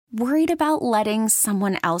Worried about letting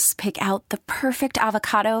someone else pick out the perfect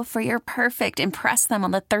avocado for your perfect impress them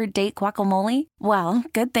on the third date guacamole? Well,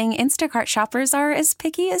 good thing Instacart shoppers are as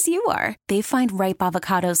picky as you are. They find ripe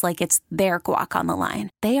avocados like it's their guac on the line.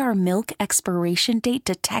 They are milk expiration date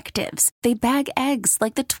detectives. They bag eggs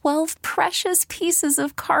like the 12 precious pieces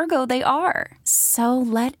of cargo they are. So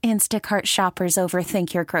let Instacart shoppers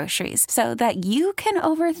overthink your groceries so that you can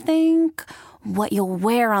overthink what you'll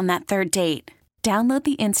wear on that third date. Download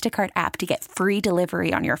the Instacart app to get free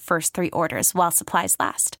delivery on your first 3 orders while supplies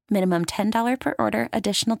last. Minimum $10 per order.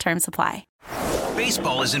 Additional terms apply.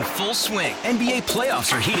 Baseball is in full swing. NBA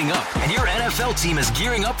playoffs are heating up, and your NFL team is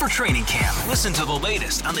gearing up for training camp. Listen to the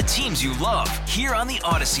latest on the teams you love here on the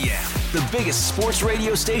Odyssey app. The biggest sports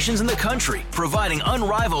radio stations in the country, providing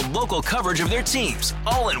unrivaled local coverage of their teams,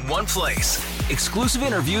 all in one place. Exclusive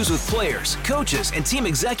interviews with players, coaches, and team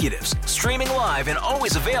executives, streaming live and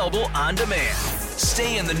always available on demand.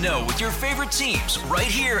 Stay in the know with your favorite teams right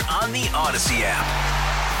here on the Odyssey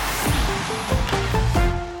app.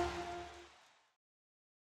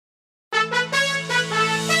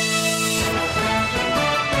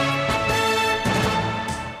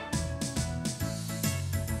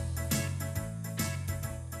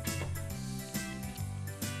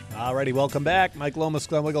 Alrighty, welcome back. Mike Lomas,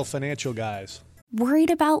 Glenn Wiggle, Financial Guys.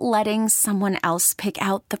 Worried about letting someone else pick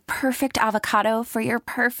out the perfect avocado for your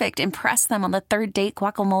perfect impress them on the third date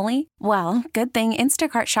guacamole? Well, good thing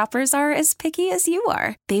Instacart shoppers are as picky as you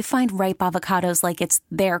are. They find ripe avocados like it's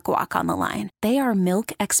their guac on the line. They are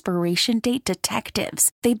milk expiration date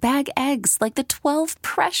detectives. They bag eggs like the 12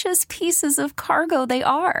 precious pieces of cargo they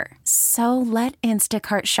are. So let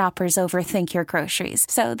Instacart shoppers overthink your groceries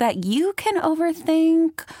so that you can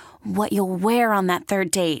overthink what you'll wear on that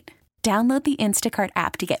third date. Download the Instacart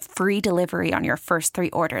app to get free delivery on your first 3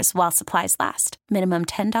 orders while supplies last. Minimum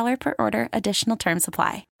 $10 per order. Additional terms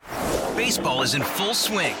apply. Baseball is in full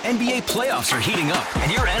swing. NBA playoffs are heating up,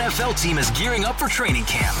 and your NFL team is gearing up for training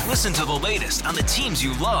camp. Listen to the latest on the teams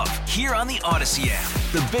you love here on the Odyssey app.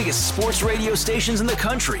 The biggest sports radio stations in the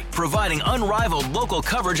country, providing unrivaled local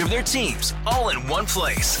coverage of their teams, all in one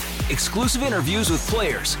place. Exclusive interviews with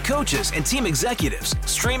players, coaches, and team executives,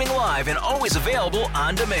 streaming live and always available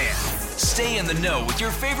on demand. Stay in the know with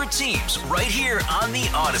your favorite teams right here on the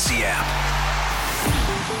Odyssey app.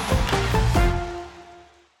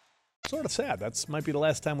 Sort of sad. That might be the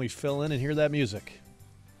last time we fill in and hear that music.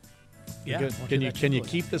 Yeah. Can you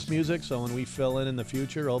keep this music so when we fill in the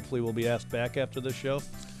future, hopefully we'll be asked back after this show?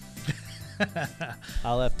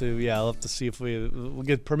 I'll have to see if we'll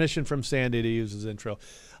get permission from Sandy to use his intro.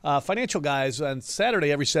 Financial Guys on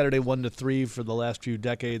Saturday, every Saturday 1 to 3 for the last few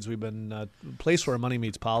decades. We've been a place where money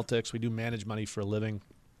meets politics. We do manage money for a living.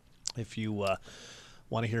 If you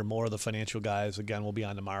want to hear more of the Financial Guys, again, we'll be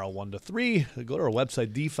on tomorrow 1 to 3. Go to our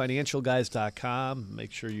website, thefinancialguys.com.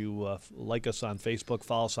 Make sure you like us on Facebook,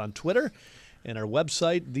 follow us on Twitter, and our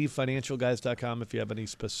website, thefinancialguys.com. If you have any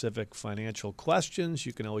specific financial questions,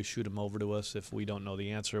 you can always shoot them over to us if we don't know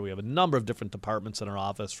the answer. We have a number of different departments in our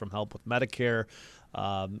office, from help with Medicare,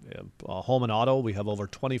 home and auto. We have over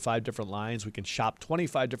 25 different lines. We can shop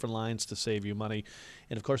 25 different lines to save you money.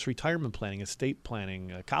 And, of course, retirement planning, estate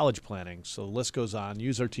planning, college planning. So the list goes on.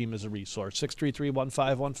 Use our team as a resource,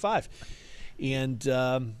 633-1515. And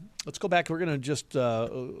let's go back. We're going to just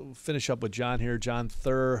finish up with John here. John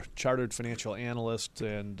Thur, Chartered Financial Analyst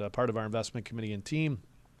and part of our investment committee and team.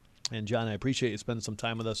 And, John, I appreciate you spending some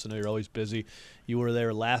time with us. I know you're always busy. You were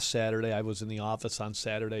there last Saturday. I was in the office on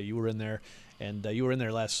Saturday. You were in there. And you were in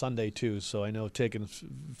there last Sunday, too. So I know taking a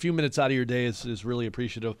few minutes out of your day is really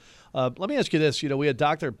appreciative. Let me ask you this. We had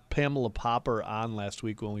Dr. Pamela Popper on last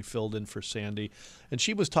week when we filled in for Sandy. And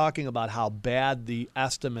she was talking about how bad the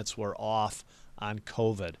estimates were off on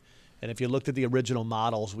COVID. And if you looked at the original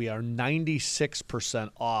models, we are 96%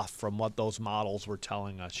 off from what those models were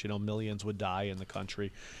telling us. Millions would die in the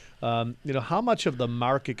country. How much of the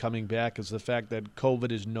market coming back is the fact that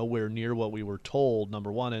COVID is nowhere near what we were told,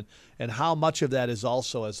 number one, and how much of that is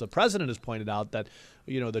also, as the president has pointed out, that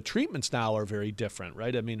the treatments now are very different,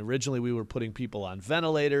 right? I mean, originally we were putting people on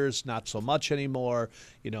ventilators, not so much anymore.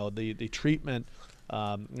 The treatment,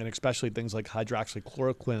 and especially things like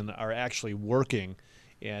hydroxychloroquine, are actually working.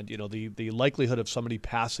 And, the likelihood of somebody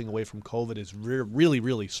passing away from COVID is really,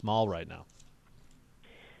 really small right now.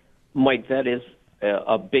 Mike, that is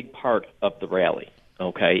a big part of the rally,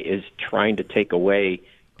 okay, is trying to take away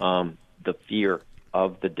the fear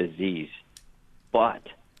of the disease. But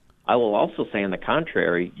I will also say, on the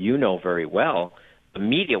contrary, very well, the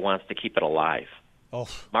media wants to keep it alive. Oh.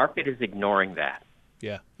 Market is ignoring that.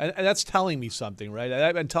 Yeah, and that's telling me something, right?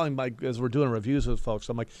 I've been telling as we're doing reviews with folks,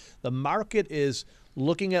 I'm like, the market is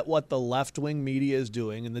looking at what the left-wing media is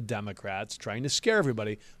doing and the Democrats trying to scare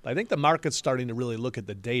everybody. But I think the market's starting to really look at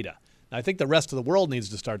the data. And I think the rest of the world needs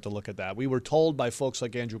to start to look at that. We were told by folks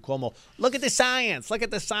like Andrew Cuomo, look at the science, look at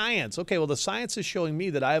the science. Okay, well, the science is showing me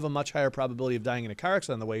that I have a much higher probability of dying in a car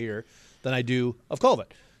accident on the way here than I do of COVID.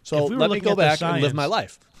 So let me go back and live my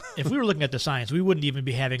life. If we were looking at the science, we wouldn't even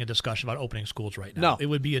be having a discussion about opening schools right now. No. It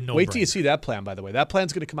would be a no-brainer. Wait till you see that plan, by the way. That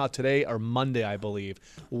plan's going to come out today or Monday, I believe.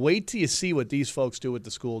 Wait till you see what these folks do with the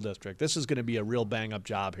school district. This is going to be a real bang-up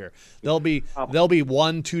job here. They'll be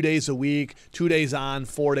 1-2 days a week, 2 days on,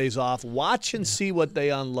 4 days off. Watch and see what they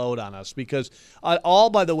unload on us, because all,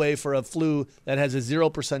 by the way, for a flu that has a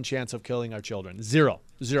 0% chance of killing our children. Zero.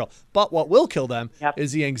 But what will kill them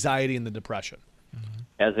is the anxiety and the depression.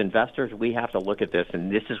 As investors, we have to look at this,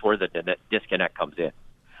 and this is where the disconnect comes in.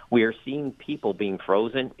 We are seeing people being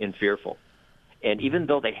frozen and fearful. And even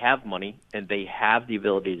though they have money and they have the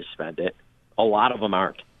ability to spend it, a lot of them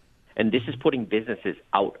aren't. And this is putting businesses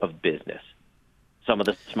out of business, some of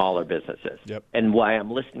the smaller businesses. Yep. And why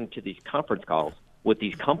I'm listening to these conference calls with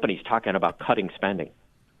these companies talking about cutting spending.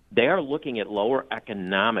 They are looking at lower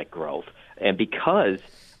economic growth, and because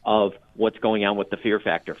of what's going on with the fear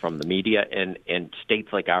factor from the media and states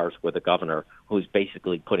like ours with a governor who's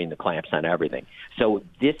basically putting the clamps on everything. So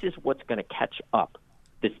this is what's going to catch up,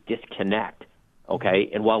 this disconnect, okay?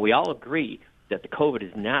 And while we all agree that the COVID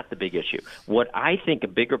is not the big issue, what I think a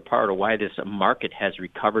bigger part of why this market has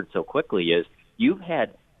recovered so quickly is you've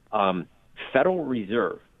had Federal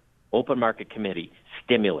Reserve, Open Market Committee,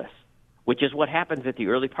 stimulus, which is what happens at the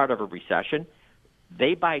early part of a recession.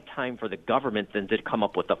 They buy time for the government then to come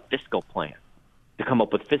up with a fiscal plan, to come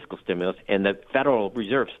up with fiscal stimulus, and the Federal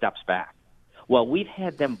Reserve steps back. Well, we've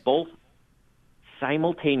had them both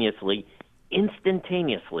simultaneously,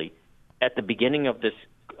 instantaneously at the beginning of this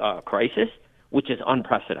crisis, which is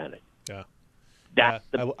unprecedented. Yeah.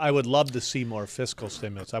 I would love to see more fiscal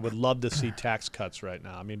stimulus. I would love to see tax cuts right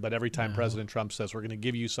now. I mean, but every time President Trump says we're going to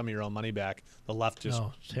give you some of your own money back, the left just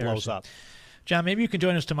blows up. John, maybe you can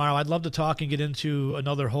join us tomorrow. I'd love to talk and get into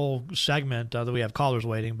another whole segment that we have callers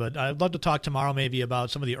waiting, but I'd love to talk tomorrow maybe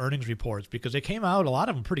about some of the earnings reports, because they came out, a lot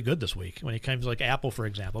of them pretty good this week when it comes to like Apple, for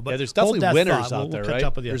example. But there's definitely winners out there,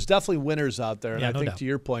 right? There's definitely winners out there. And I think doubt. to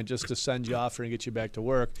your point, just to send you off here and get you back to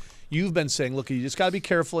work, you've been saying, look, you just got to be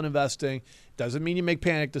careful in investing. Doesn't mean you make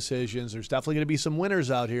panic decisions. There's definitely going to be some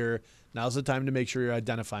winners out here. Now's the time to make sure you're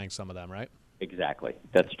identifying some of them, right? Exactly.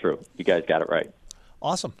 That's true. You guys got it right.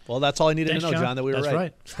 Awesome. Well, that's all I needed to know, John, that we were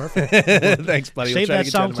right. That's right. Perfect. Thanks, buddy. Save that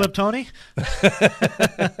sound clip, Tony. All right,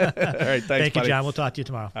 thanks, Thank buddy. you, John. We'll talk to you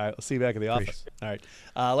tomorrow. All right, we'll see you back in the office. All right.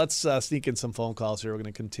 Let's sneak in some phone calls here. We're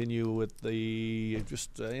going to continue with the,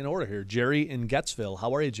 just in order here. Jerry in Gettsville.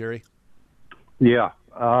 How are you, Jerry? Yeah.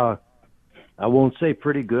 I won't say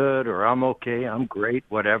pretty good or I'm okay, I'm great,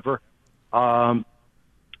 whatever.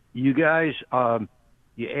 You guys,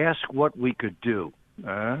 you ask what we could do.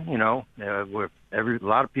 A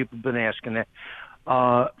lot of people have been asking that.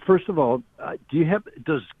 First of all,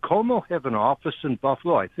 does Como have an office in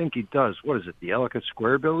Buffalo? I think he does. What is it, the Ellicott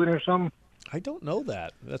Square building or something? I don't know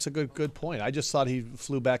that. That's a good point. I just thought he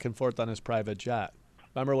flew back and forth on his private jet.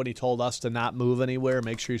 Remember when he told us to not move anywhere,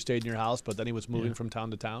 make sure you stayed in your house, but then he was moving from town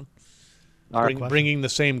to town? Bringing the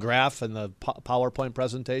same graph and the PowerPoint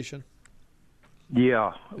presentation?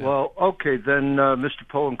 Yeah. Well, okay, then Mr.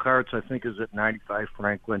 Poland Carts, I think, is at 95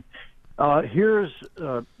 Franklin. Here's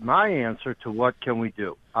my answer to what can we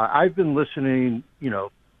do. I've been listening, to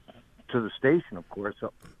the station, of course, a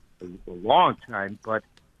long time, but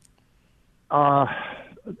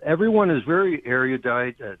everyone is very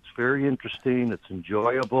erudite. It's very interesting. It's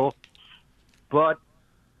enjoyable. But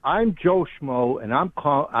I'm Joe Schmo, and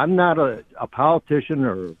I'm not a politician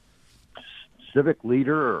or civic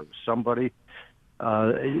leader or somebody.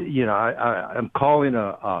 I'm calling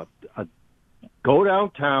a go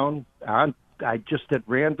downtown. I just at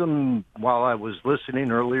random while I was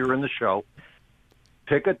listening earlier in the show,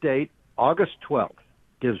 pick a date, August 12th.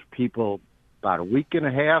 Gives people about a week and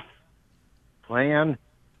a half, plan,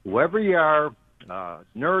 whoever you are,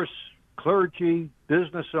 nurse, clergy,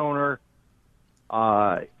 business owner,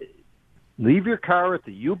 leave your car at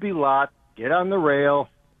the UB lot, get on the rail,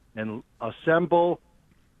 and assemble,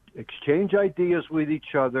 exchange ideas with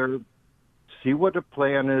each other, see what the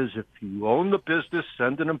plan is. If you own the business,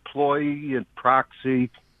 send an employee in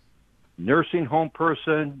proxy, nursing home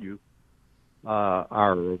person, you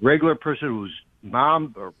are a regular person whose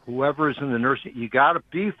mom or whoever is in the nursing, you got to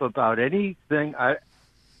beef about anything.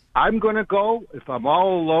 I'm going to go. If I'm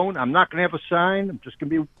all alone, I'm not going to have a sign. I'm just going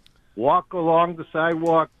to be walk along the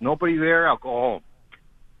sidewalk, nobody there, I'll go home.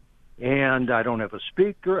 And I don't have a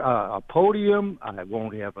speaker, a podium. I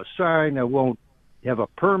won't have a sign. I won't have a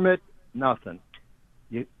permit. Nothing.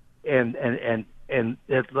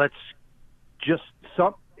 Let's just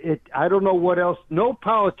some. I don't know what else. No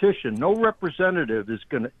politician, no representative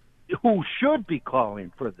who should be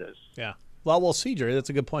calling for this. Yeah. Well, we'll see, Jerry. That's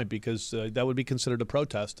a good point because that would be considered a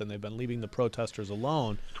protest, and they've been leaving the protesters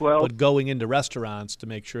alone, but going into restaurants to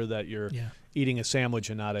make sure that you're eating a sandwich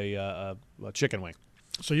and not a chicken wing.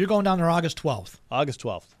 So you're going down there August 12th. August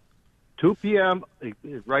 12th. 2 p.m.,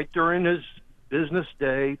 right during his business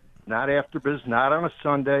day, not after business, not on a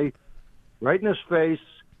Sunday, right in his face.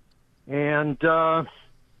 And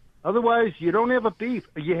otherwise, you don't have a beef.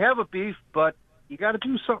 You have a beef, but you got to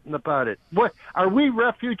do something about it. What are we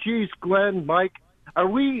refugees, Glenn, Mike? Are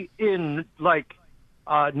we in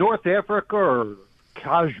North Africa or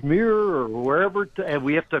Kashmir or wherever, and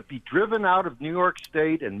we have to be driven out of New York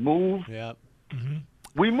State and move? Yeah. Mm-hmm.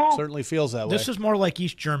 We move. Certainly feels that way. This is more like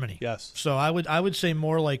East Germany. Yes. So I would say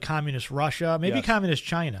more like communist Russia, maybe communist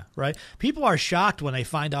China, right? People are shocked when they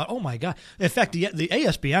find out, oh, my God. In fact, the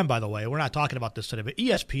ESPN, by the way, we're not talking about this today, but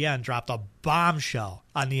ESPN dropped a bombshell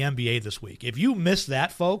on the NBA this week. If you missed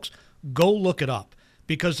that, folks, go look it up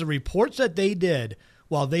because the reports that they did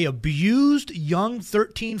while they abused young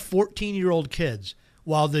 13, 14-year-old kids,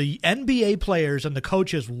 while the NBA players and the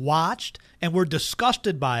coaches watched and were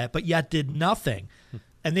disgusted by it, but yet did nothing.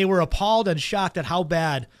 And they were appalled and shocked at how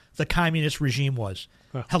bad the communist regime was.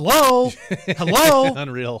 Hello?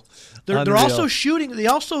 Unreal. They're also shooting. They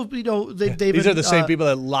also, these are the same people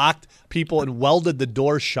that locked people and welded the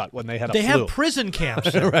doors shut when they had a flu. They have prison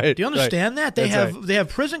camps. Right. Do you understand that? They have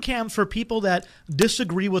prison camps for people that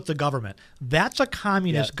disagree with the government. That's a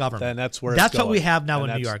communist government. And that's where that's it's what we have now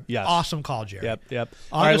in New York. Yes. Awesome call, Jerry. Yep.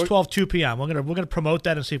 August 12th, 2 p.m. We're gonna promote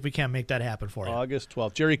that and see if we can't make that happen for you. August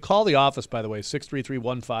 12th. Jerry, call the office, by the way,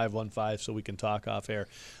 633-1515, so we can talk off air.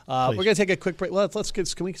 We're going to take a quick break. Well,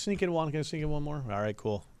 can we sneak in one? Can we sneak in one more? All right,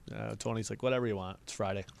 cool. Tony's like, whatever you want. It's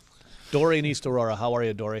Friday. Dory in East Aurora. How are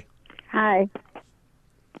you, Dory? Hi.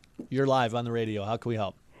 You're live on the radio. How can we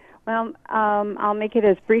help? Well, I'll make it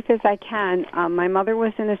as brief as I can. My mother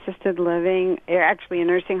was in assisted living, actually a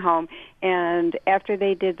nursing home, and after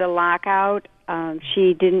they did the lockout,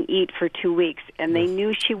 she didn't eat for 2 weeks, and they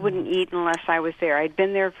knew she wouldn't eat unless I was there. I'd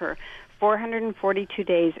been there for 442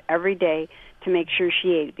 days every day to make sure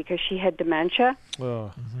she ate because she had dementia.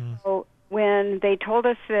 Oh. Mm-hmm. So when they told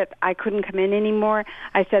us that I couldn't come in anymore,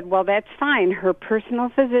 I said, well, that's fine. Her personal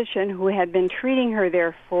physician, who had been treating her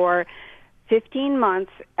there for 15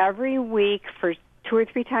 months every week for 2 or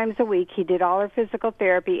 3 times a week, he did all her physical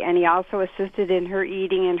therapy, and he also assisted in her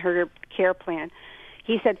eating and her care plan.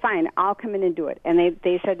 He said, fine, I'll come in and do it. And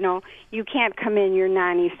they said, no, you can't come in. You're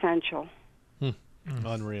non-essential.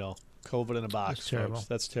 Unreal. COVID in a box, That's terrible. folks.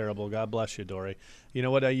 That's terrible. God bless you, Dory. You know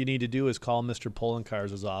what you need to do is call Mr.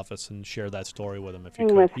 Polencars' office and share that story with him if you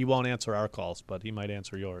could. He won't answer our calls, but he might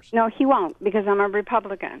answer yours. No, he won't because I'm a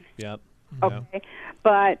Republican. Yep. Okay. Yep.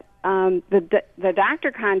 But the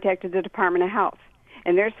doctor contacted the Department of Health,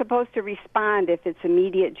 and they're supposed to respond if it's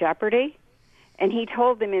immediate jeopardy. And he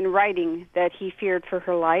told them in writing that he feared for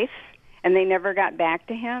her life, and they never got back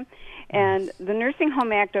to him. And the Nursing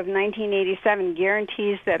Home Act of 1987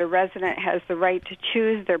 guarantees that a resident has the right to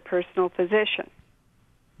choose their personal physician.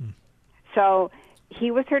 So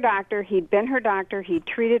he was her doctor. He'd been her doctor. He'd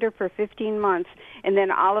treated her for 15 months. And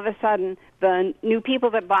then all of a sudden, the new people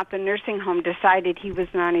that bought the nursing home decided he was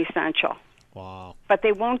non-essential. Wow. But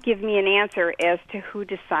they won't give me an answer as to who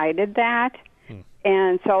decided that.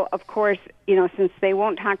 And so, of course, since they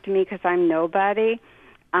won't talk to me because I'm nobody,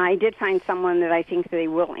 I did find someone that I think they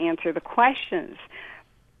will answer the questions.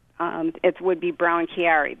 It would be Brown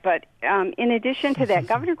Chiari. But in addition to that,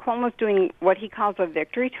 Governor Cuomo's doing what he calls a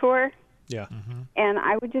victory tour. Yeah. And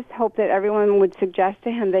I would just hope that everyone would suggest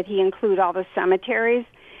to him that he include all the cemeteries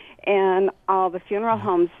and all the funeral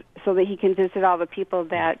homes so that he can visit all the people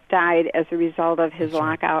that died as a result of his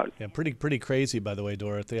lockout. Yeah, pretty crazy, by the way,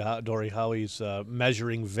 Dory, how he's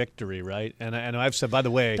measuring victory, right? And I've said, by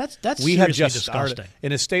the way, that's we have just disgusting. started.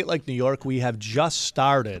 In a state like New York, we have just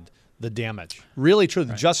started the damage. Really true.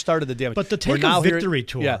 Right. Just started the damage. But to take a victory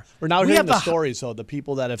tour. Yeah. We're now hearing the stories, though, the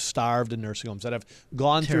people that have starved in nursing homes, that have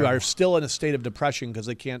gone through, are still in a state of depression because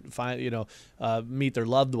they can't find, meet their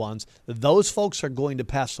loved ones. Those folks are going to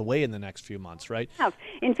pass away in the next few months, right?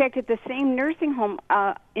 In fact, at the same nursing home,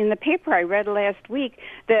 in the paper I read last week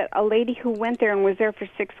that a lady who went there and was there for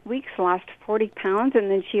 6 weeks lost 40 pounds, and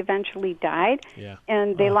then she eventually died. Yeah.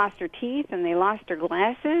 And they lost her teeth, and they lost her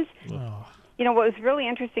glasses. Oh. what was really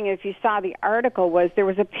interesting, if you saw the article, was there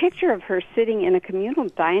was a picture of her sitting in a communal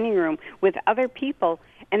dining room with other people,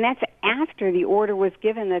 and that's after the order was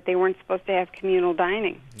given that they weren't supposed to have communal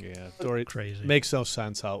dining. Yeah, Dory, crazy. Makes no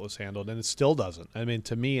sense how it was handled, and it still doesn't. I mean,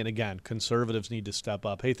 to me, and again, conservatives need to step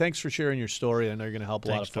up. Hey, thanks for sharing your story. I know you're going to help a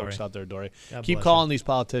lot of folks out there, Dory. Keep calling these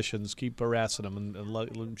politicians, keep harassing them,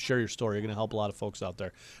 and share your story. You're going to help a lot of folks out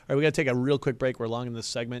there. All right, we got to take a real quick break. We're long in this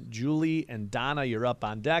segment. Julie and Donna, you're up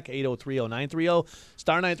on deck. 803-0930,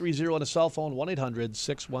 star 930 on a cell phone,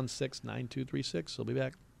 1-800-616-9236. We'll be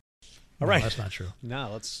back. All right. No, that's not true.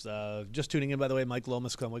 Now, let's just tuning in, by the way, Mike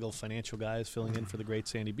Lomas, Glenwiggle Financial Guys, filling in for the great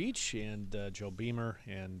Sandy Beach, and Joe Beamer.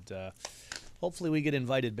 And hopefully we get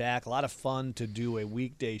invited back. A lot of fun to do a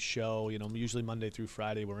weekday show. Usually Monday through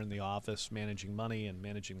Friday we're in the office managing money and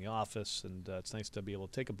managing the office. And it's nice to be able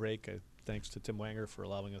to take a break. Thanks to Tim Wanger for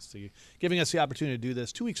giving us the opportunity to do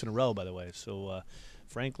this 2 weeks in a row, by the way. So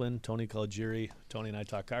Franklin, Tony Caligiuri. Tony and I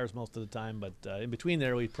talk cars most of the time, but in between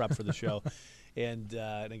there we prep for the show. And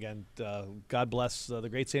again, God bless the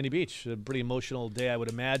great Sandy Beach. A pretty emotional day, I would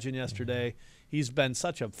imagine, yesterday. He's been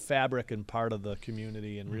such a fabric and part of the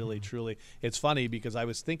community, and really, truly. It's funny because I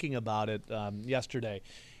was thinking about it yesterday,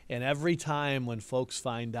 and every time when folks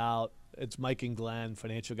find out it's Mike and Glenn,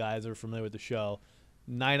 financial guys that are familiar with the show,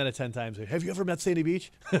 9 out of 10 times, have you ever met Sandy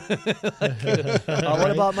Beach? What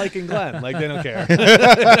about Mike and Glenn? Like, they don't care.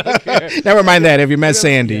 Never mind that. Have you met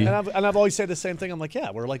Sandy? And I've always said the same thing. I'm like,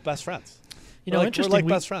 yeah, we're like best friends. Interesting. We're like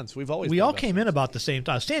best friends. We've always. We all came in about the same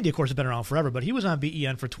time. Sandy, of course, has been around forever, but he was on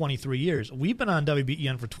BEN for 23 years. We've been on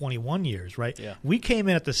WBEN for 21 years, right? Yeah. We came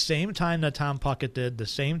in at the same time that Tom Puckett did, the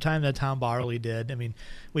same time that Tom Barley did. I mean,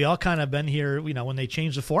 we all kind of been here. When they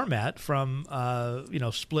changed the format from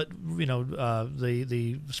split,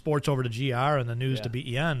 the sports over to GR and the news to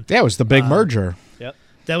BEN. That was the big merger. Yep.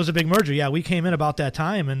 That was a big merger. Yeah, we came in about that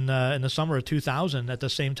time in the summer of 2000 at the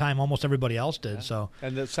same time almost everybody else did. Yeah. So,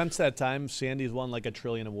 and since that time, Sandy's won like 1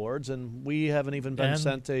 trillion awards, and we haven't even been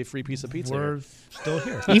sent a free piece of pizza. We're still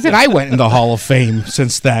here. Even I went in the Hall of Fame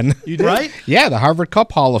since then. You did? Right? Yeah, the Harvard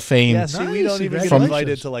Cup Hall of Fame. Yeah, see, we don't even get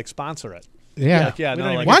invited to sponsor it. Yeah.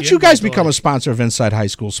 Why don't you guys become a sponsor of Inside High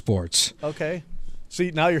School Sports? Okay.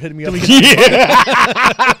 See, now you're hitting me up.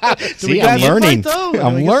 See, I'm learning.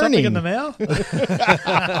 I'm learning. In the mail? Do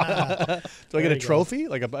I get a trophy?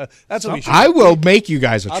 That's what we should. I will make you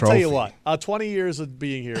guys a trophy. I'll tell you what. 20 years of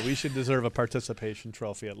being here, we should deserve a participation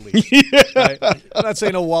trophy at least. Right? I'm not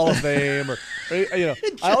saying a Wall of Fame or I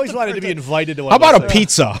always wanted to be invited to one. How about a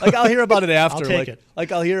pizza? I'll hear about it after. I'll take it.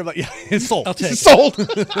 I'll hear about it's sold. I'll take sold.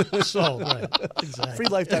 it. Sold. Right. Exactly. Free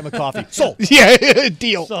lifetime of coffee. Sold. Yeah,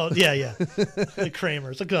 deal. Sold. Yeah. The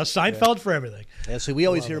Kramers. Look, Seinfeld for everything. Yeah, so we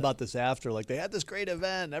always hear about this after. Like, they had this great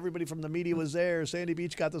event. Everybody from the media was there. Sandy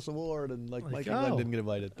Beach got this award, and Mike and Glenn didn't get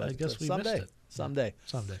invited. But I guess we someday. missed it. Someday.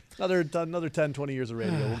 Another 10, 20 years of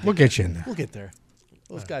radio. We'll get you in there. We'll get there.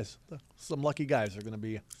 Those guys, some lucky guys, are going to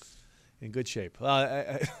be in good shape.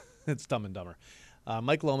 It's Dumb and Dumber.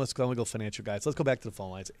 Mike Lomas, Glenwiggle Financial Guys. Let's go back to the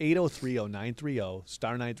phone lines. 803-0930,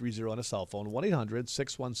 star 930 on a cell phone,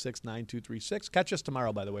 1-800-616-9236. Catch us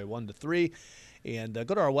tomorrow, by the way, 1 to 3. And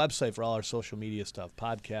go to our website for all our social media stuff,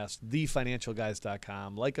 podcast,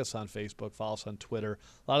 thefinancialguys.com. Like us on Facebook, follow us on Twitter.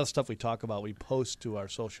 A lot of the stuff we talk about, we post to our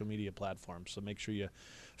social media platforms, so make sure you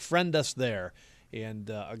friend us there. And,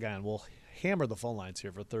 again, we'll hammer the phone lines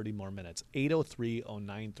here for 30 more minutes,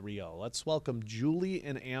 803-0930. Let's welcome Julie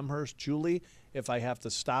in Amherst. Julie, if I have to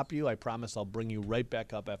stop you, I promise I'll bring you right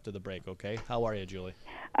back up after the break, okay? How are you, Julie?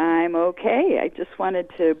 I'm okay. I just wanted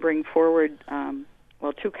to bring forward,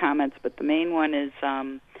 2 comments, but the main one is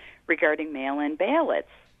regarding mail-in ballots.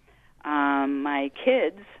 My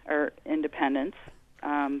kids are independents,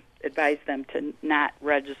 advise them to not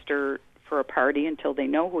register for a party until they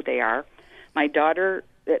know who they are. My daughter,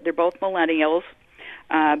 they're both millennials.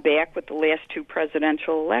 Back with the last 2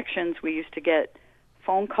 presidential elections, we used to get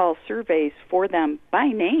phone call surveys for them by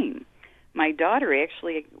name. My daughter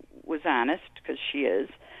actually was honest, because she is,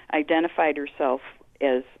 identified herself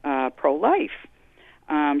as pro-life.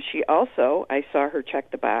 She also, I saw her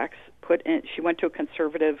check the box, she went to a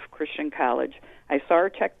conservative Christian college. I saw her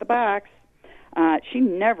check the box. She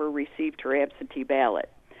never received her absentee ballot.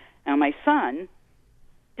 Now, my son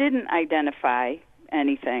didn't identify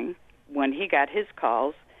anything when he got his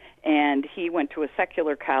calls, and he went to a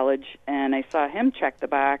secular college, and I saw him check the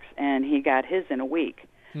box, and he got his in a week.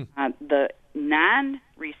 The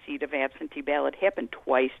non-receipt of absentee ballot happened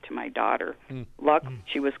twice to my daughter. Luck,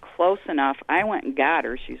 she was close enough. I went and got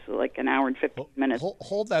her. She's like an hour and 15 minutes.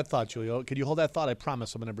 Hold that thought, Julia. Can you hold that thought? I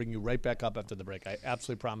promise I'm going to bring you right back up after the break. I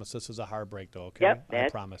absolutely promise. This is a hard break, though, okay? Yep, I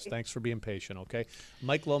promise. Thanks for being patient, okay?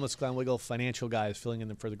 Mike Lomas, Glenn Wiggle, Financial Guys, filling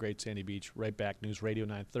in for the great Sandy Beach. Right back, News Radio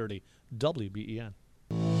 930, WBEN.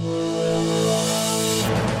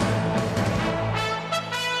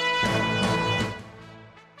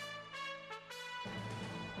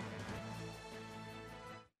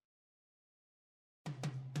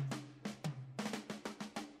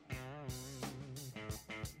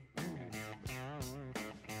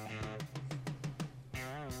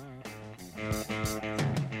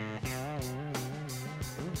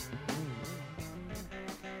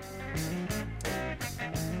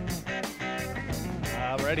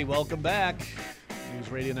 Alrighty, welcome back. News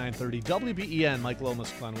Radio 930, WBEN, Mike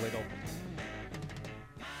Lomas, Glenn Wiggle.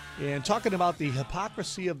 And talking about the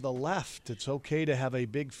hypocrisy of the left, it's okay to have a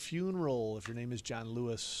big funeral if your name is John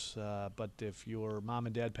Lewis, but if your mom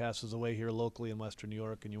and dad passes away here locally in Western New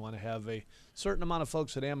York and you want to have a certain amount of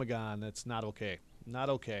folks at Amagon, that's not okay. Not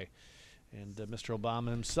okay. And Mr. Obama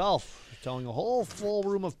himself is telling a whole full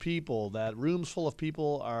room of people that rooms full of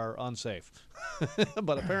people are unsafe.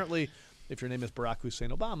 But apparently, if your name is Barack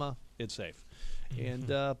Hussein Obama, it's safe. And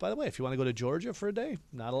by the way, if you want to go to Georgia for a day,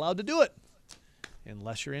 not allowed to do it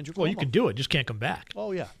unless you're Andrew Cuomo. Well, you can do it, just can't come back.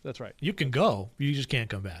 Oh, yeah, that's right. You can go, you just can't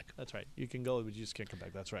come back. That's right. You can go, but you just can't come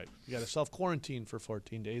back. That's right. You got to self-quarantine for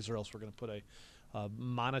 14 days or else we're going to put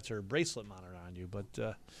a bracelet monitor on you.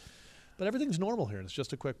 But everything's normal here, and it's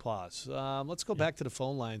just a quick pause. Let's go back to the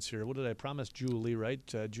phone lines here. What did I promise? Julie, right?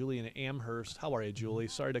 Julie in Amherst. How are you, Julie?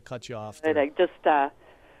 Sorry to cut you off there. I just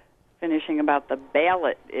finishing about the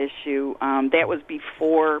ballot issue. That was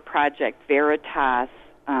before Project Veritas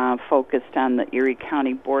focused on the Erie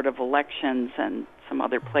County Board of Elections and some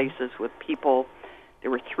other places with people. There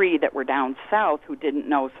were 3 that were down south who didn't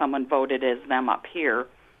know someone voted as them up here,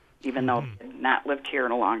 even though they had not lived here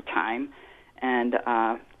in a long time. And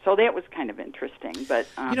so that was kind of interesting. But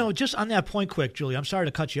just on that point quick, Julie, I'm sorry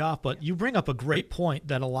to cut you off, but you bring up a great point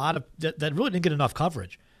that a lot of that really didn't get enough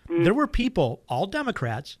coverage. There were people, all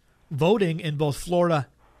Democrats, voting in both Florida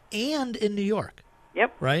and in New York.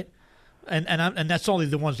 Yep. Right? And that's only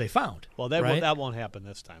the ones they found. Well, that won't happen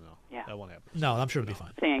this time, though. Yeah. That won't happen. No, I'm sure it'll be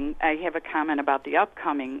fine. I have a comment about the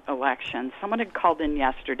upcoming election. Someone had called in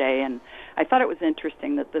yesterday, and I thought it was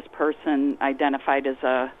interesting that this person identified as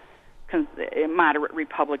a moderate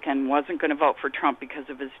Republican wasn't going to vote for Trump because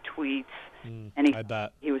of his tweets. And I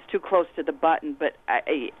bet. He was too close to the button. But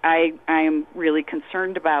I am really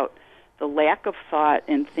concerned about the lack of thought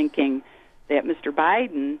in thinking that Mr.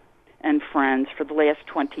 Biden and friends for the last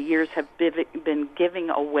 20 years have been giving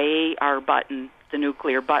away our button, the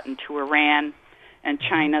nuclear button, to Iran and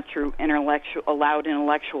China through allowed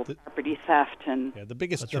intellectual property theft. And the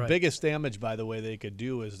biggest damage, by the way, they could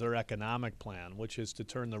do is their economic plan, which is to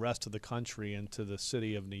turn the rest of the country into the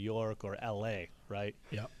city of New York or L.A., right?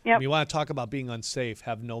 Yeah. Yep. You want to talk about being unsafe,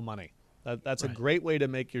 have no money. That's right. A great way to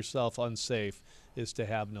make yourself unsafe is to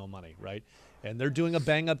have no money, right? And they're doing a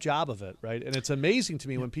bang-up job of it, right? And it's amazing to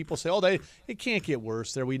me when people say, it can't get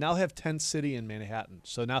worse there. We now have tent city in Manhattan.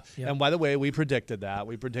 So now, and by the way, we predicted that.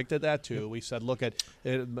 We predicted that, too. We said, look at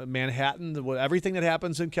Manhattan, everything that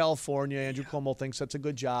happens in California, Andrew Cuomo thinks that's a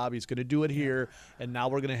good job. He's going to do it here, and now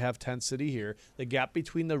we're going to have tent city here. The gap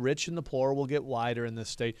between the rich and the poor will get wider in this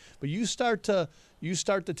state. But you start to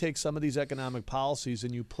take some of these economic policies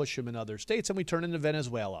and you push them in other states, and we turn into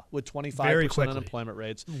Venezuela with 25% unemployment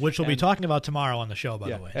rates, which we'll be talking about tomorrow on the show, by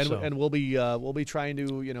the way. And we'll be trying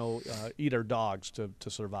to eat our dogs to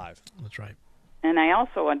survive. That's right. And I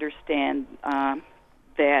also understand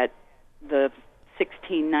that the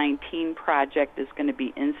 1619 project is going to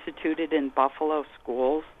be instituted in Buffalo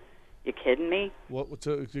schools. You kidding me?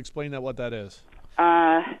 To explain what that is?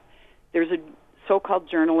 There's a so-called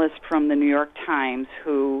journalist from the New York Times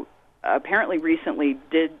who apparently recently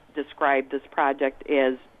did describe this project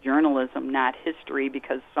as journalism, not history,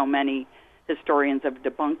 because so many historians have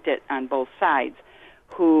debunked it on both sides,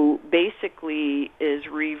 who basically is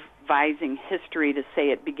revising history to say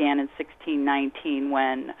it began in 1619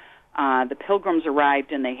 when the Pilgrims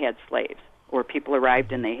arrived and they had slaves, or people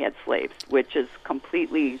arrived and they had slaves, which is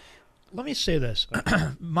completely... Let me say this.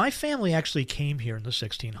 My family actually came here in the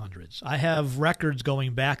 1600s. I have records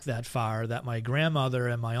going back that far that my grandmother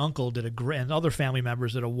and my uncle and other family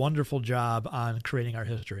members did a wonderful job on creating our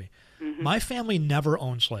history. Mm-hmm. My family never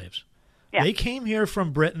owned slaves. Yeah. They came here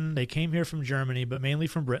from Britain. They came here from Germany, but mainly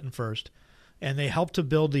from Britain first. And they helped to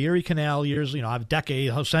build the Erie Canal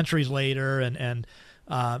centuries later. And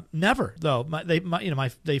Never though.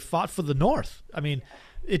 They fought for the North. I mean,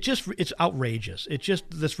 it's outrageous. It's just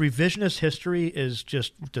this revisionist history is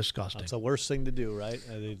just disgusting. It's the worst thing to do, right?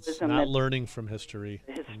 It's not learning from history.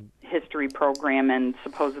 History program, and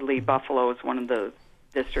supposedly Buffalo is one of the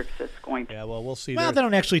districts that's going to. Yeah, well, we'll see. Well, they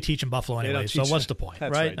don't actually teach in Buffalo anyway, so what's the point,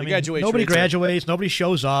 right? I mean, nobody graduates, nobody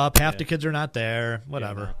shows up, half the kids are not there,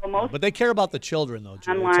 whatever. Yeah, no. But they care about the children, though,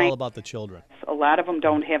 Julie. It's all about the children. A lot of them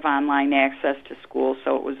don't have online access to school,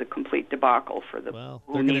 so it was a complete debacle for the. Well,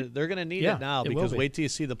 they're going to need it now, because wait till you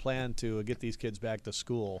see the plan to get these kids back to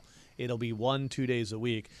school. It'll be 1-2 days a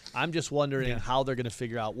week. I'm just wondering how they're going to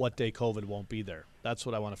figure out what day COVID won't be there. That's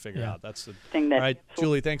what I want to figure out. That's the thing. All right,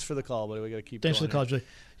 Julie, thanks for the call, but we got to keep. Thanks for the call, Julie.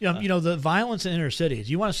 The violence in inner cities.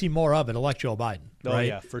 You want to see more of it? Elect Joe Biden. Oh right?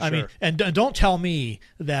 Yeah, for sure. I mean, and don't tell me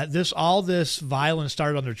that all this violence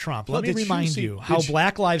started under Trump. Let me remind you how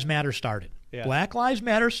Black Lives Matter started. Yeah. Black Lives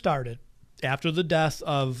Matter started after the death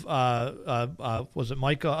of was it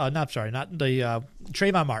Michael?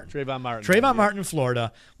 Trayvon Martin. Trayvon Martin in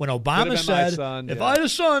Florida, when Obama said, "If I had a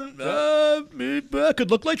son, I could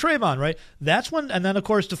look like Trayvon." Right. That's when, and then of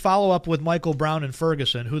course to follow up with Michael Brown and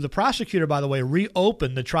Ferguson, who the prosecutor, by the way,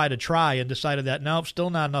 reopened to try and decided that nope, still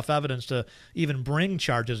not enough evidence to even bring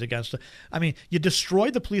charges against him. I mean, you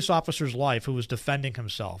destroyed the police officer's life who was defending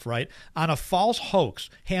himself, right, on a false hoax.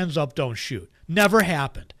 Hands up, don't shoot. Never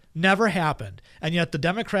happened. Never happened. And yet the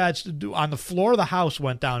Democrats on the floor of the House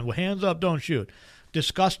went down with hands up, don't shoot.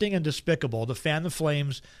 Disgusting and despicable to fan the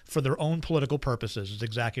flames for their own political purposes is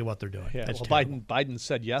exactly what they're doing. Yeah, Biden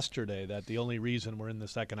said yesterday that the only reason we're in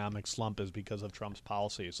this economic slump is because of Trump's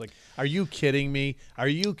policies. Like, are you kidding me? Are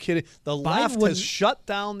you kidding? The left has shut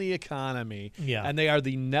down the economy, and they are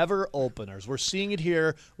the never openers. We're seeing it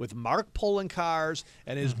here with Mark Poloncarz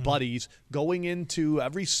and his buddies going into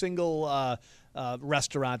every single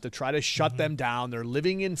restaurant to try to shut them down. They're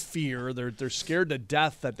living in fear. They're scared to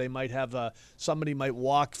death that they might have somebody might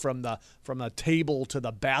walk from the table to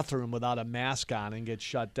the bathroom without a mask on and get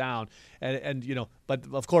shut down. And but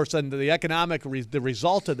of course, then the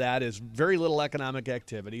result of that is very little economic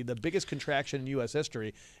activity, the biggest contraction in U.S.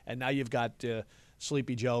 history, and now you've got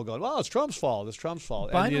Sleepy Joe going, well, it's Trump's fault. It's Trump's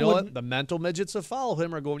fault. And you know what? The mental midgets that follow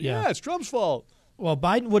him are going, yeah, it's Trump's fault. Well,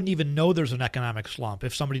 Biden wouldn't even know there's an economic slump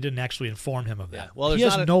if somebody didn't actually inform him of that. Yeah. Well, he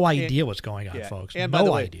has no idea what's going on, folks. And by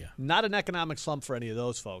the way, not an economic slump for any of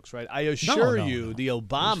those folks, right? I assure you, the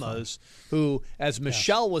Obamas, who, as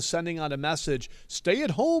Michelle was sending out a message, stay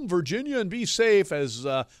at home, Virginia, and be safe, as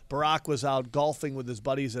Barack was out golfing with his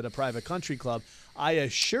buddies at a private country club, I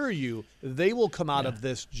assure you they will come out of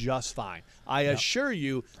this just fine. I assure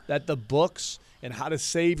you that the books and how to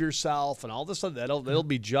save yourself and all this stuff, it'll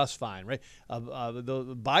be just fine, right?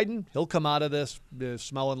 Biden, he'll come out of this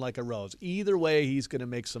smelling like a rose. Either way, he's going to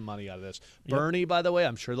make some money out of this. Yep. Bernie, by the way,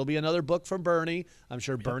 I'm sure there'll be another book from Bernie. I'm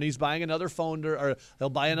sure Bernie's buying another phone, or he'll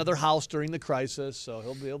buy another house during the crisis, so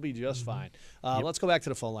he'll be just fine. Let's go back to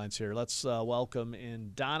the phone lines here. Let's welcome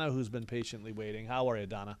in Donna, who's been patiently waiting. How are you,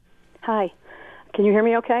 Donna? Hi. Can you hear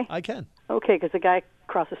me okay? I can. Okay, because the guy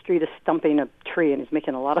across the street is stumping a tree and he's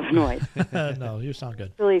making a lot of noise. No, you sound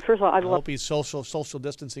good. Really, first of all, I hope he's social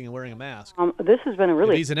distancing and wearing a mask. This has been a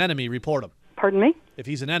really... If he's an enemy, report him. Pardon me? If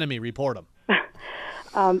he's an enemy, report him.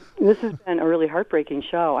 This has been a really heartbreaking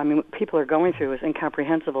show. I mean, what people are going through is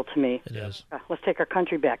incomprehensible to me. It is. Let's take our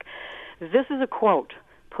country back. This is a quote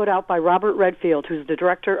put out by Robert Redfield, who's the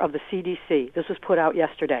director of the CDC. This was put out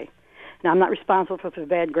yesterday. Now, I'm not responsible for the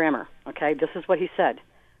bad grammar, okay? This is what he said.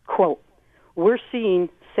 Quote, we're seeing,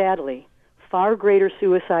 sadly, far greater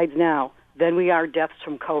suicides now than we are deaths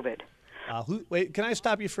from COVID. Wait, can I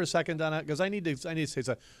stop you for a second, Donna? Because I need to say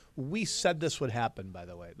something. We said this would happen, by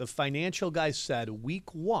the way. The financial guys said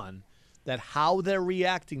week one that how they're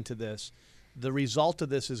reacting to this, the result of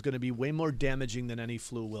this is going to be way more damaging than any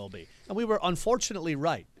flu will be. And we were unfortunately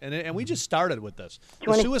right. And we just started with this.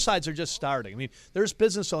 The suicides are just starting. I mean, there's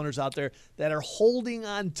business owners out there that are holding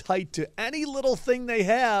on tight to any little thing they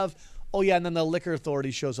have. Oh, yeah, and then the liquor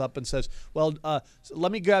authority shows up and says, well,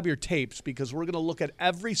 let me grab your tapes because we're going to look at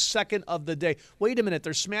every second of the day. Wait a minute,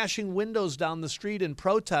 they're smashing windows down the street in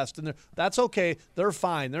protest, and that's okay. They're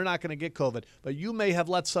fine. They're not going to get COVID. But you may have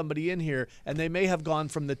let somebody in here, and they may have gone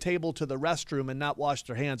from the table to the restroom and not washed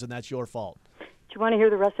their hands, and that's your fault. Do you want to hear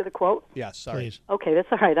the rest of the quote? Yes, sorry. Please. Okay, that's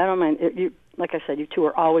all right. I don't mind. Like I said, you two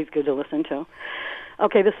are always good to listen to.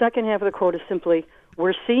 Okay, the second half of the quote is simply,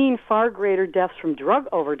 we're seeing far greater deaths from drug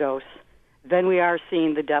overdose than we are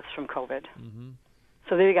seeing the deaths from COVID. Mm-hmm.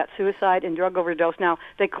 So there you got suicide and drug overdose. Now,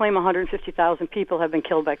 they claim 150,000 people have been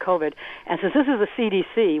killed by COVID. And since this is the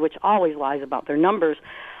CDC, which always lies about their numbers,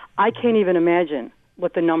 I can't even imagine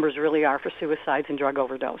what the numbers really are for suicides and drug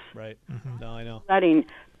overdose. Right. No, I know. Letting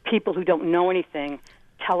people who don't know anything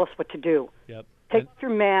tell us what to do. Yep. Take off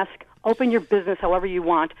your mask, open your business however you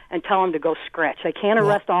want, and tell them to go scratch. They can't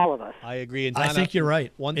arrest all of us. I agree. And I Donna, think you're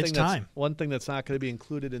right. One It's thing time. One thing that's not going to be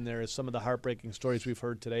included in there is some of the heartbreaking stories we've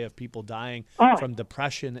heard today of people dying from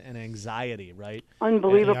depression and anxiety, right?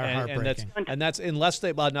 Unbelievable. And that's unless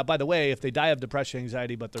they, well, now, by the way, if they die of depression and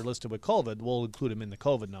anxiety but they're listed with COVID, we'll include them in the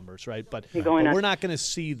COVID numbers, right? But we're not going to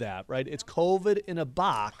see that, right? It's COVID in a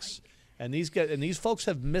box. And these folks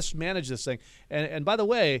have mismanaged this thing. And by the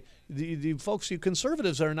way, the folks, you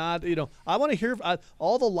conservatives are not, I want to hear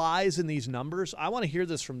all the lies in these numbers. I want to hear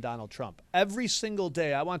this from Donald Trump. Every single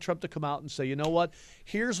day, I want Trump to come out and say, you know what?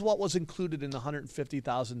 Here's what was included in the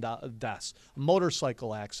 150,000 deaths. A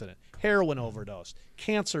motorcycle accident, heroin overdose,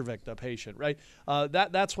 cancer victim patient, right?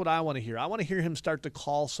 That's what I want to hear. I want to hear him start to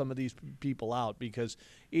call some of these people out because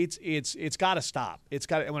it's got to stop. It's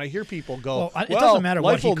got to, when I hear people go, it doesn't matter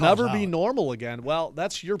what life he will calls never out. be normal again. Well,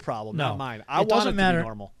 that's your problem, not mine. I it want doesn't it matter. to be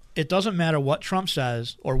normal. It doesn't matter what Trump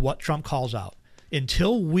says or what Trump calls out.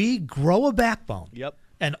 Until we grow a backbone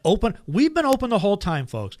and open, we've been open the whole time,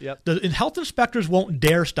 folks. The health inspectors won't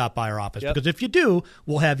dare stop by our office because if you do,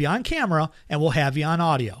 we'll have you on camera and we'll have you on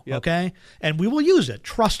audio, okay? And we will use it,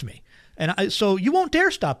 trust me. And so you won't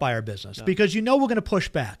dare stop by our business because you know we're going to push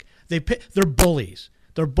back. They're bullies.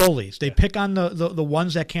 They're bullies. They pick on the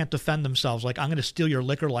ones that can't defend themselves. Like, I'm going to steal your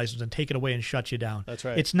liquor license and take it away and shut you down. That's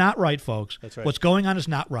right. It's not right, folks. That's right. What's going on is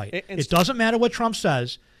not right. It doesn't matter what Trump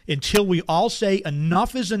says until we all say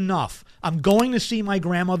enough is enough. I'm going to see my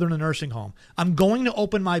grandmother in a nursing home. I'm going to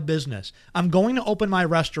open my business. I'm going to open my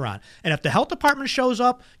restaurant. And if the health department shows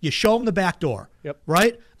up, you show them the back door.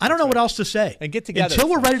 Right? I don't know what else to say. And get together. Until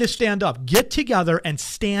we're ready to stand up. Get together and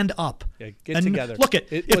stand up. Get together. Look, if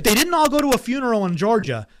they didn't all go to a funeral in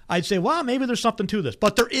Georgia, I'd say, well, maybe there's something to this.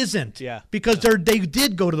 But there isn't. Because they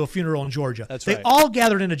did go to the funeral in Georgia. They all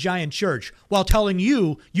gathered in a giant church while telling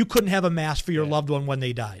you couldn't have a mass for your loved one when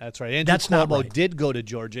they died. That's right. Andrew Cuomo did go to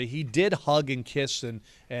Georgia. He did hug and kiss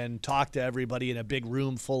and talk to everybody in a big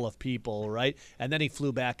room full of people, right? And then he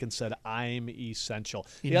flew back and said, I'm essential.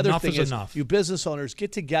 The other thing is you business owners,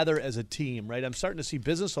 get together as a team, right? I'm starting to see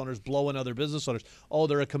business owners blowing other business owners. Oh,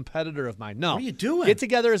 they're a competitor of mine. No. What are you doing? Get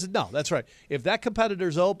together as no, that's right. If that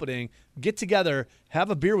competitor's opening, get together, have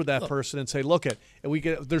a beer with that person and say, look,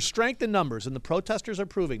 there's strength in numbers, and the protesters are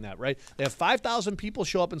proving that, right? They have 5,000 people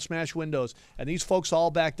show up and smash windows, and these folks all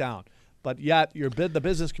back down. But yet the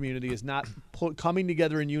business community is not coming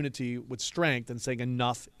together in unity with strength and saying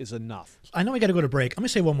enough is enough. I know we got to go to break. Let me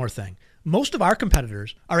say one more thing. Most of our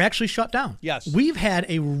competitors are actually shut down. Yes. We've had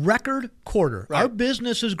a record quarter. Right. Our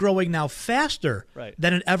business is growing now faster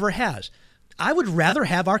than it ever has. I would rather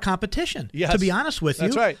have our competition, to be honest with you.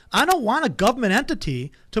 That's right. I don't want a government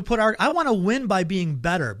entity to put I want to win by being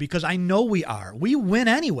better because I know we are. We win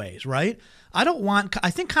anyways, right?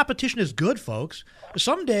 I think competition is good, folks.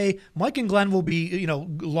 Someday, Mike and Glenn will be,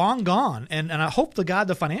 long gone. And I hope to God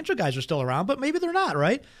the financial guys are still around, but maybe they're not,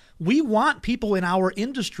 right? We want people in our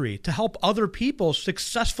industry to help other people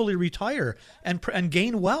successfully retire and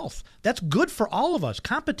gain wealth. That's good for all of us.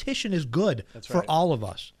 Competition is good for all of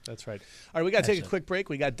us. That's right. All right, we got to take a quick break.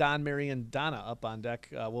 We got Don, Mary, and Donna up on deck.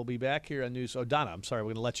 We'll be back here on News. Oh, Donna, I'm sorry. We're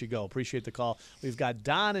going to let you go. Appreciate the call. We've got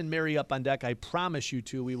Don and Mary up on deck. I promise you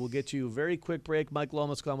two. We will get you a very quick break. Mike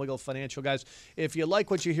Lomas, Glenn Wiggle, Financial Guys. If you like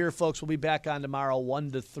what you hear, folks, we'll be back on tomorrow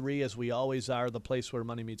 1 to 3, as we always are, the place where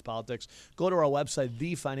money meets politics. Go to our website,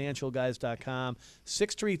 thefinancialguys.com,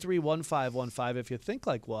 633-1515. If you think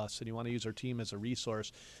like us and you want to use our team as a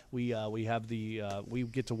resource, we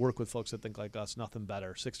get to work with folks that think like us. Nothing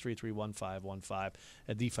better. 633-1515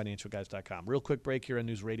 at thefinancialguys.com. Real quick break here on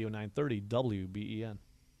News Radio 930 WBEN.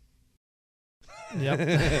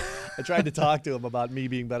 Yep. I tried to talk to him about me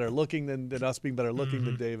being better looking than us being better looking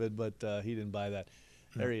than David, but he didn't buy that.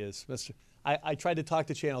 There he is. I tried to talk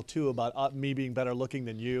to Channel 2 about me being better looking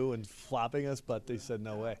than you and flopping us, but they said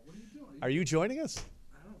no way. What are you doing? Are you joining us?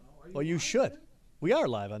 I don't know. Well, you should. We are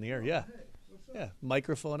live on the air, yeah. Yeah,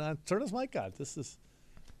 microphone on. Turn his mic on. This is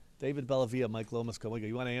David Bellavia, Mike Lomas.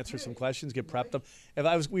 You want to answer some questions, get prepped up?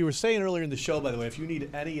 We were saying earlier in the show, by the way, if you need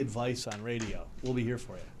any advice on radio, we'll be here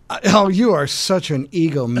for you. Oh, you are such an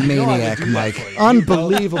egomaniac, Mike.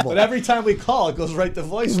 Unbelievable. But every time we call, it goes right to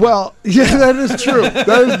voicemail. Well, yeah, that is true.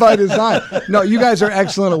 That is by design. No, you guys are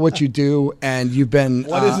excellent at what you do, and you've been...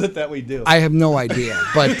 What is it that we do? I have no idea,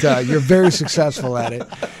 but you're very successful at it.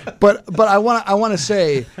 But I want to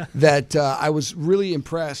say that I was really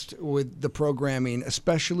impressed with the programming,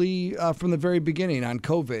 especially from the very beginning on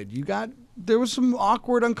COVID. You got there was some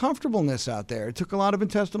awkward uncomfortableness out there. It took a lot of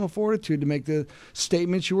intestinal fortitude to make the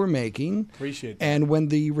statements you were making. Appreciate that. And when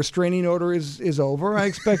the restraining order is over, I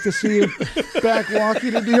expect to see you back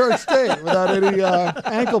walking to New York State without any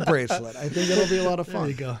ankle bracelet. I think it'll be a lot of fun.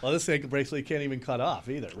 There you go. Well, this ankle bracelet can't even cut off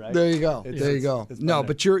either, right? There you go. There you go. It's No,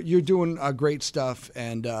 better. but you're doing great stuff,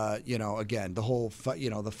 and again, the whole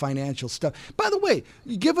the financial stuff. By the way,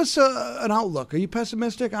 you give us an outlook. Are you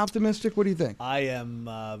pessimistic, optimistic? What do you think? I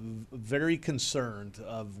am very concerned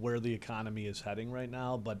of where the economy is heading right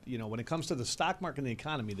now. But, when it comes to the stock market and the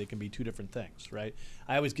economy, they can be two different things, right?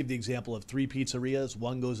 I always give the example of 3 pizzerias.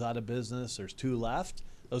 One goes out of business. There's 2 left.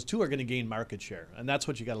 Those 2 are going to gain market share, and that's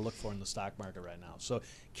what you got to look for in the stock market right now. So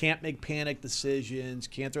can't make panic decisions,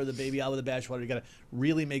 can't throw the baby out with the bathwater. You got to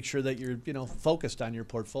really make sure that you're focused on your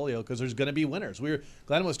portfolio, because there's going to be winners.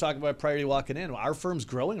 Glenn was talking about prior to walking in. Our firm's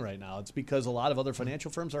growing right now. It's because a lot of other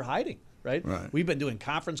financial firms are hiding, right? We've been doing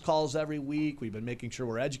conference calls every week. We've been making sure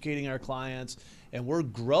we're educating our clients, and we're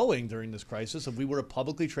growing during this crisis. If we were a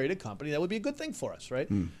publicly traded company, that would be a good thing for us, right?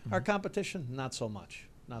 Our competition, not so much.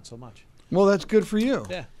 Not so much. Well, that's good for you.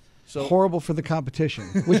 Yeah. So horrible for the competition.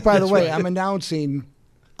 Which, by the way, I'm announcing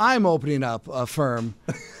I'm opening up a firm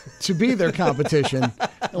to be their competition.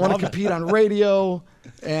 I want to compete on radio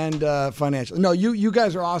and financial. No, you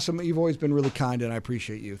guys are awesome. You've always been really kind, and I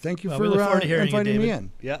appreciate you. Thank you for we look forward to hearing inviting you, me David.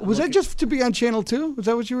 in. Yeah, was that just to be on Channel 2? Is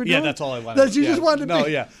that what you were doing? Yeah, that's all I wanted. You just wanted to No,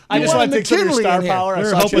 be. yeah. I just wanted to take some of your star power. We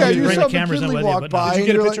were hoping Yeah, you'd you bring saw the cameras in McKinley with you, walk but by. no. Did you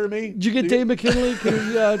get a and you're picture of me? Did you get Dave McKinley? Can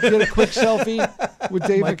you get a quick selfie with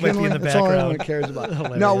Dave Mike McKinley? in the That's all background. anyone cares about.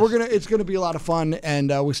 Hilarious. No, it's gonna be a lot of fun,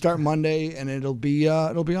 and we start Monday, and it'll be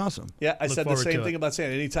awesome. Yeah, I Look said the forward same to thing it. about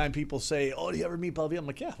Sandy. Anytime people say, "Oh, do you ever meet Bellevue?" I'm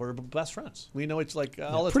like, "Yeah, we're best friends. We know it's like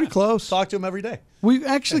all the pretty time. close. Talk to him every day." We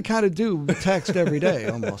actually kind of do text every day,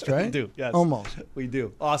 almost, right? We do, yes. Almost. We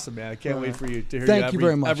do. Awesome, man. I can't wait for you to hear Thank you you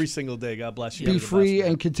very much. every single day. God bless you. Be You're the free best,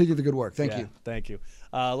 man. and continue the good work. Thank you. Thank you.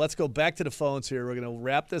 Let's go back to the phones here. We're going to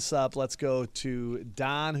wrap this up. Let's go to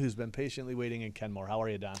Don, who's been patiently waiting in Kenmore. How are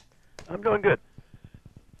you, Don? I'm doing good.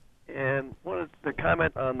 And wanted to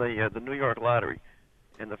comment on the New York lottery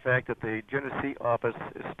and the fact that the Genesee office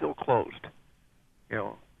is still closed.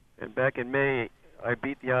 And back in May, I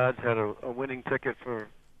beat the odds, had a winning ticket for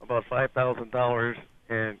about $5,000,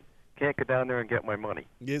 and can't get down there and get my money.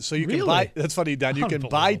 Yeah, so you can Really? buy. That's funny, Don. You can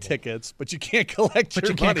buy Unbelievable. tickets, but you can't collect But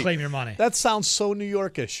your you can't money. claim your money. That sounds so New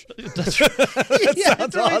Yorkish. That's That yeah,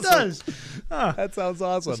 sounds it really awesome. does. Huh. That sounds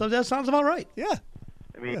awesome. So that sounds about right. Yeah.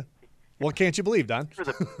 I mean, What can't you believe, Don? for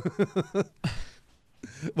the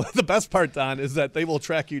Well, the best part, Don, is that they will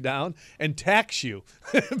track you down and tax you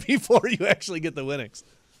before you actually get the winnings.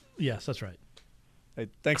 Yes, that's right. Hey,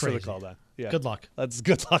 thanks for Crazy. the call, Don. Yeah. Good luck. That's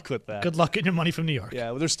good luck with that. Good luck getting your money from New York.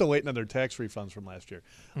 Yeah, well, they're still waiting on their tax refunds from last year.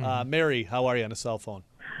 Mary, how are you on a cell phone?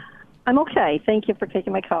 I'm okay. Thank you for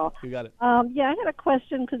taking my call. You got it. Yeah, I had a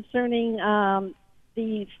question concerning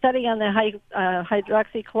the study on the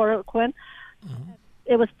hydroxychloroquine.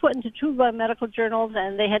 It was put into 2 medical journals,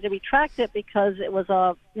 and they had to retract it because it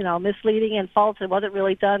was misleading and false. It wasn't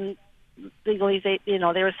really done legally. They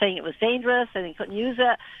were saying it was dangerous and they couldn't use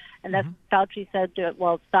it. And that's Fauci said,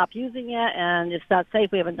 stop using it, and it's not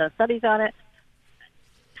safe. We haven't done studies on it.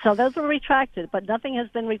 So those were retracted, but nothing has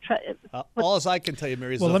been retracted. All as I can tell you,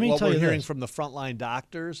 Mary, is Well, that let me what tell we're you hearing this. from the frontline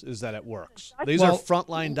doctors is that it works. These are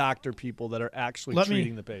frontline doctor people that are actually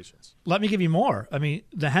treating the patients. Let me give you more. I mean,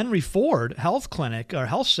 the Henry Ford Health Clinic or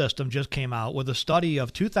health system just came out with a study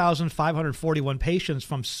of 2,541 patients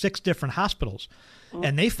from 6 different hospitals,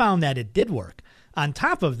 and they found that it did work. On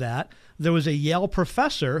top of that, there was a Yale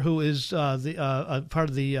professor who is part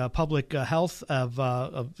of the public health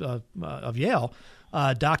of Yale.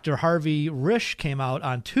 Dr. Harvey Risch came out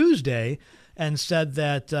on Tuesday and said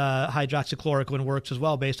that hydroxychloroquine works as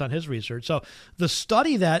well based on his research. So the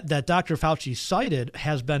study that Dr. Fauci cited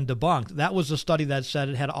has been debunked. That was the study that said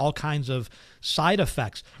it had all kinds of side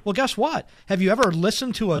effects. Well, guess what? Have you ever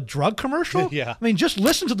listened to a drug commercial? Yeah. I mean, just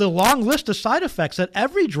listen to the long list of side effects that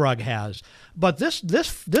every drug has. But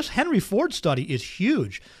this Henry Ford study is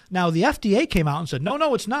huge. Now, the FDA came out and said,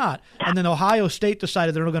 no, it's not. And then Ohio State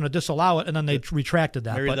decided they were going to disallow it, and then they retracted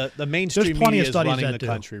that. Mary, but the mainstream there's plenty media of is studies running that the do.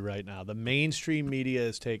 country right now. The mainstream media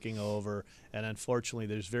is taking over, and unfortunately,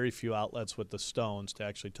 there's very few outlets with the stones to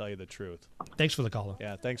actually tell you the truth. Thanks for the call.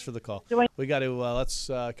 Yeah, thanks for the call. We got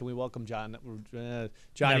to can we welcome John?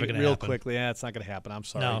 Johnny, Never gonna real happen. quickly. Yeah, it's not going to happen. I'm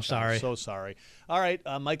sorry. No, John. sorry. So sorry. All right,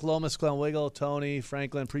 Mike Lomas, Glenn Wiggle, Tony,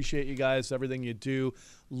 Franklin, appreciate you guys, everything you do.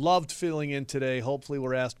 Loved filling in today. Hopefully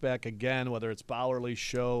we're asked back again, whether it's Bowerly's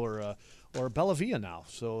show or Bella Villa now.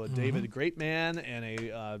 So David, a great man, and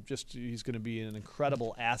he's going to be an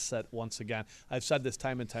incredible asset once again. I've said this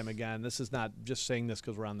time and time again. This is not just saying this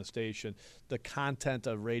because we're on the station. The content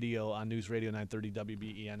of radio on News Radio 930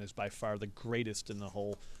 WBEN is by far the greatest in the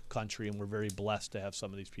whole country, and we're very blessed to have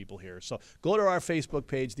some of these people here. So go to our Facebook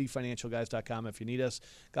page, thefinancialguys.com, if you need us.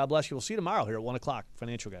 God bless you. We'll see you tomorrow here at 1 o'clock.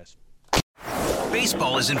 Financial Guys.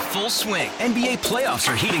 Baseball is in full swing. NBA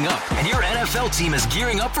playoffs are heating up, and your NFL team is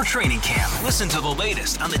gearing up for training camp. Listen to the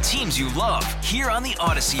latest on the teams you love here on the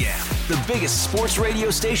Odyssey app. The biggest sports radio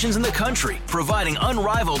stations in the country, providing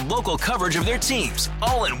unrivaled local coverage of their teams,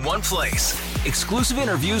 all in one place. Exclusive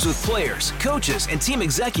interviews with players, coaches, and team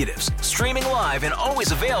executives, streaming live and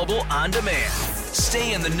always available on demand.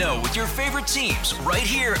 Stay in the know with your favorite teams right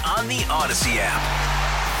here on the Odyssey app.